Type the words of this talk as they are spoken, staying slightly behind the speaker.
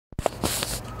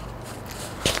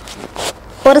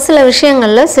ஒரு சில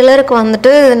விஷயங்கள்ல சிலருக்கு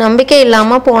வந்துட்டு நம்பிக்கை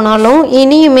இல்லாமல் போனாலும்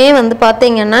இனியுமே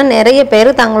பார்த்தீங்கன்னா நிறைய பேர்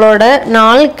தங்களோட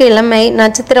நாள் கிழமை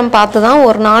நட்சத்திரம் பார்த்து தான்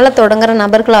ஒரு நாளை தொடங்குற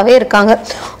நபர்களாகவே இருக்காங்க.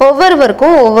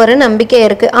 ஒவ்வொருவருக்கும் ஒவ்வொரு நம்பிக்கை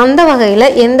இருக்குது. அந்த வகையில்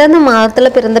எந்தெந்த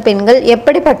மாதத்தில் பிறந்த பெண்கள்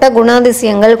எப்படிப்பட்ட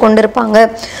குணாதிசயங்கள் கொண்டிருப்பாங்க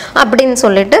அப்படின்னு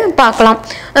சொல்லிட்டு பார்க்கலாம்.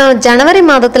 ஜனவரி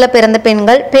மாதத்தில் பிறந்த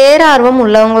பெண்கள் பேரார்வம்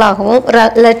உள்ளவங்களாகவும்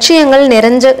லட்சியங்கள்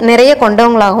நிறைய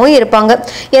கொண்டவங்களாகவும் இருப்பாங்க.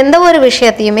 எந்த ஒரு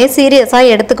விஷயத்தையுமே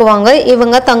சீரியஸாக எடுத்துக்குவாங்க. இவங்க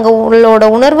தங்களோட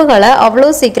உணர்வுகளை அவ்வளோ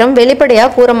சீக்கிரம்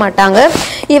வெளிப்படையாக கூற மாட்டாங்க.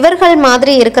 இவர்கள்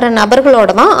மாதிரி இருக்கிற நபர்களோட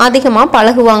தான் அதிகமாக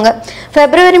பழகுவாங்க.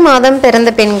 பிப்ரவரி மாதம் பிறந்த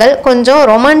பெண்கள் கொஞ்சம்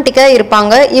ரொமான்டிக்காக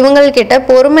இருப்பாங்க. இவங்கள்கிட்ட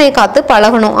பொறுமை காத்து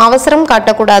பழகணும், அவசரம்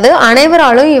காட்டக்கூடாது.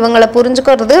 அனைவராலும் இவங்களை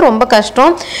புரிஞ்சுக்கிறது ரொம்ப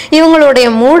கஷ்டம். இவங்களுடைய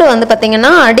மூடு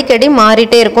பார்த்தீங்கன்னா அடிக்கடி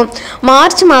மாறிட்டே இருக்கும்.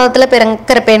 மார்ச் மாதத்தில்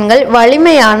பிறக்கிற பெண்கள்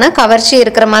வலிமையான கவர்ச்சி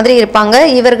இருக்கிற மாதிரி இருப்பாங்க.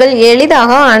 இவர்கள்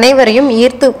எளிதாக அனைவரையும்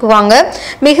ஈர்த்துக்குவாங்க.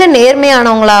 மிக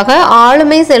நேர்மையானவங்களாக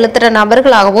ஆளுமை செலுத்துகிற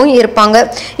நபர்களாகவும் இருப்பாங்க.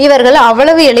 இவர்கள்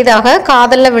அவ்வளவு எளிதாக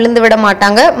காதலில் விழுந்து விட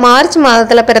மாட்டாங்க. மார்ச்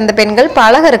மாதத்தில் பிறந்த பெண்கள்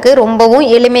பழகருக்கு ரொம்பவும்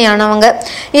எளிமையானவங்க.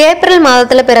 ஏப்ரல்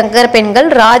மாதத்தில் பிறக்கிற பெண்கள்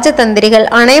ராஜதந்திரிகள்.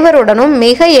 அனைவருடனும்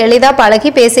மிக எளிதாக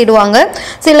பழகி பேசிடுவாங்க.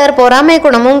 சிலர் பொறாமை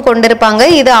குணமும் கொண்டிருப்பாங்க.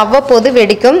 இது அவ்வப்போது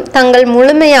வெடிக்கும். தங்கள்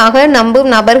முழுமையாக நம்பும்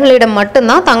நபர்களிடம்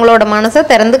மட்டும்தான் தங்களோட மனசை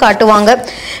திறந்து காட்டுவாங்க.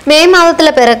 மே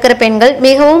மாதத்தில் பிறக்கிற பெண்கள்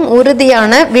மிகவும்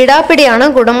உறுதியான விடாப்பிடியான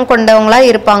குணம் கொண்டவங்களா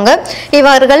இருப்பாங்க.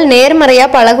 இவர்கள் நேர்மறையா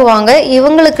பழகுவாங்க.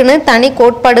 இவங்களுக்குன்னு தனி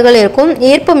கோட்பாடுகள் இருக்கும்.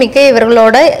 ஈர்ப்பு மிக்க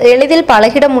இவர்களோட எளிதில்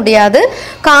பழகிட முடியாது.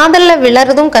 காதல்ல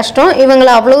விழறதும் கஷ்டம்.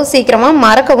 இவங்களை அவ்வளவு சீக்கிரமா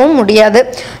மறக்கவும் முடியாது.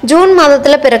 ஜூன்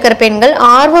மாதத்துல பிறக்கிற பெண்கள்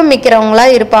ஆர்வம் மிக்கிறவங்களா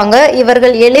இருப்பாங்க.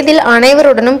 இவர்கள் எளிதில்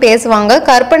அனைவருடனும் பேசுவாங்க.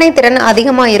 கற்பனை திறன்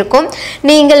அதிகமா இருக்கும்.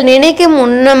 நீங்கள் நினைக்கும்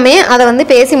முன்னமே அதை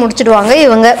பேசி முடிச்சிடுவாங்க.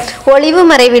 இவங்க ஒளிவு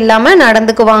மறைவு இல்லாம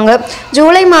நடந்துக்குவாங்க.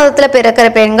 ஜூலை மாதத்துல பிறக்கிற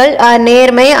பெண்கள்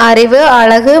நேர்மை, அறிவு,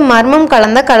 அழகு, மர்மம்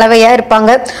கலந்த கலவையா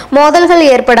இருப்பாங்க. மோதல்கள்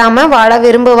ஏற்படாம வாழ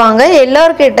விரும்புவாங்க.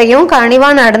 எல்லோர்கிட்டையும் கனிவா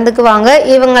நடந்துக்குவாங்க.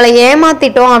 இவங்களை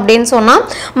ஏமாத்திட்டோம் அப்படின்னு சொன்னா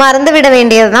மறந்து விட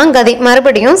வேண்டியதுதான் கதி.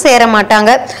 மறுபடியும் சேர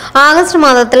மாட்டாங்க. ஆகஸ்ட்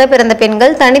மாதத்துல பிறந்த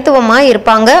பெண்கள் தனித்துவமா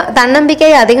இருப்பாங்க.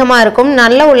 தன்னம்பிக்கை அதிகமா இருக்கும்.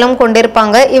 நல்ல உள்ளம்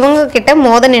கொண்டிருப்பாங்க. இவங்க கிட்ட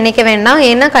மோத நினைக்க வேண்டாம்.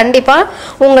 ஏன்னா கண்டிப்பா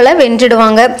உங்களை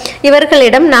வென்றிடுவாங்க.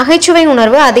 இவர்களிடம் நகைச்சுவை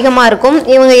உணர்வு அதிகமா இருக்கும்.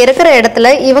 இவங்க இருக்கிற இடத்துல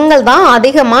இவங்கள் தான்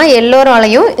அதிகமா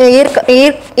எல்லோராலையும்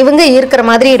இவங்க ஈர்க்கிற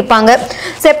மாதிரி இருப்பாங்க.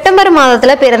 செப்டம்பர்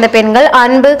மாதத்துல பிறந்த பெண்கள்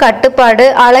அன்பு, கட்டுப்பாடு,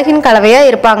 அழகின் கலவையா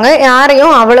இருப்பாங்க.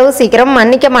 யாரையும் அவ்வளவு சீக்கிரம்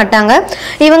மன்னிக்க மாட்டாங்க.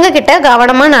 இவங்க கிட்ட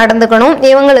கவனமா நடந்துக்கணும்.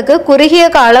 இவங்களுக்கு குறுகிய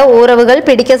கால உறவுகள்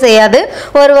பிடிக்க செய்யாது.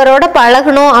 ஒருவரோட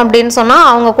பழகணும் அப்படின்னு சொன்னா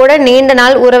அவங்க கூட நீண்ட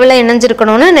நாள் உறவுல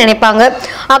இணைஞ்சிருக்கணும்னு நினைப்பாங்க.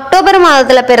 அக்டோபர்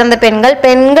மாதத்துல பிறந்த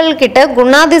பெண்கள் கிட்ட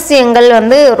குணாதிசயங்கள்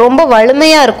ரொம்ப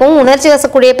வலிமையா இருக்கும். உணர்ச்சி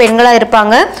வசக்கூடிய பெண்களா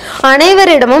இருப்பாங்க.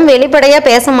 அனைவரிடமும் வெளிப்படையா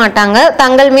பேச மாட்டாங்க.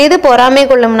 தங்கள் மீது பொறாமை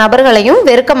கொள்ளும் நபர்களையும்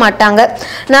வெறுக்க மாட்டாங்க.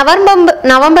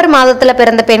 நவம்பர் மாதத்துல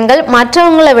பிறந்த பெண்கள்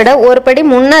மற்றவங்களை விட ஒரு படி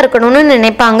முன்ன இருக்கணும்னு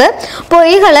நினைப்பாங்க.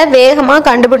 பொய்களை வேகமா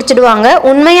கண்டுபிடிச்சிடுவாங்க.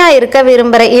 உண்மையா இருக்க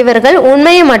விரும்புகிற இவர்கள்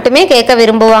உண்மையை மட்டுமே கேட்க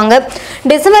விரும்புவாங்க.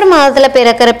 டிசம்பர் மாதத்துல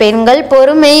பிறக்கிற பெண்கள்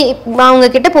அவங்க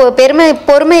கிட்ட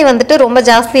பொறுமை ரொம்ப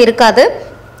ஜாஸ்தி இருக்காது.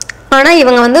 ஆனால்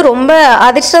இவங்க ரொம்ப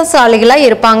அதிர்ஷ்டசாலிகளாக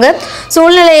இருப்பாங்க.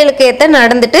 சூழ்நிலைகளுக்கு ஏற்ற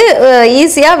நடந்துட்டு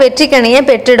ஈஸியாக வெற்றிக்கனியை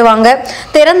பெற்றுடுவாங்க.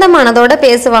 திறந்த மனதோட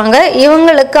பேசுவாங்க.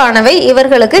 இவங்களுக்கானவை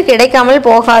இவர்களுக்கு கிடைக்காமல்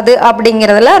போகாது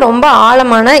அப்படிங்கிறதுல ரொம்ப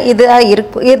ஆழமான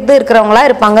இருக்கிறவங்களா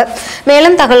இருப்பாங்க.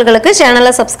 மேலும் தகவல்களுக்கு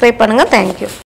சேனலை சப்ஸ்கிரைப் பண்ணுங்கள். தேங்க்யூ.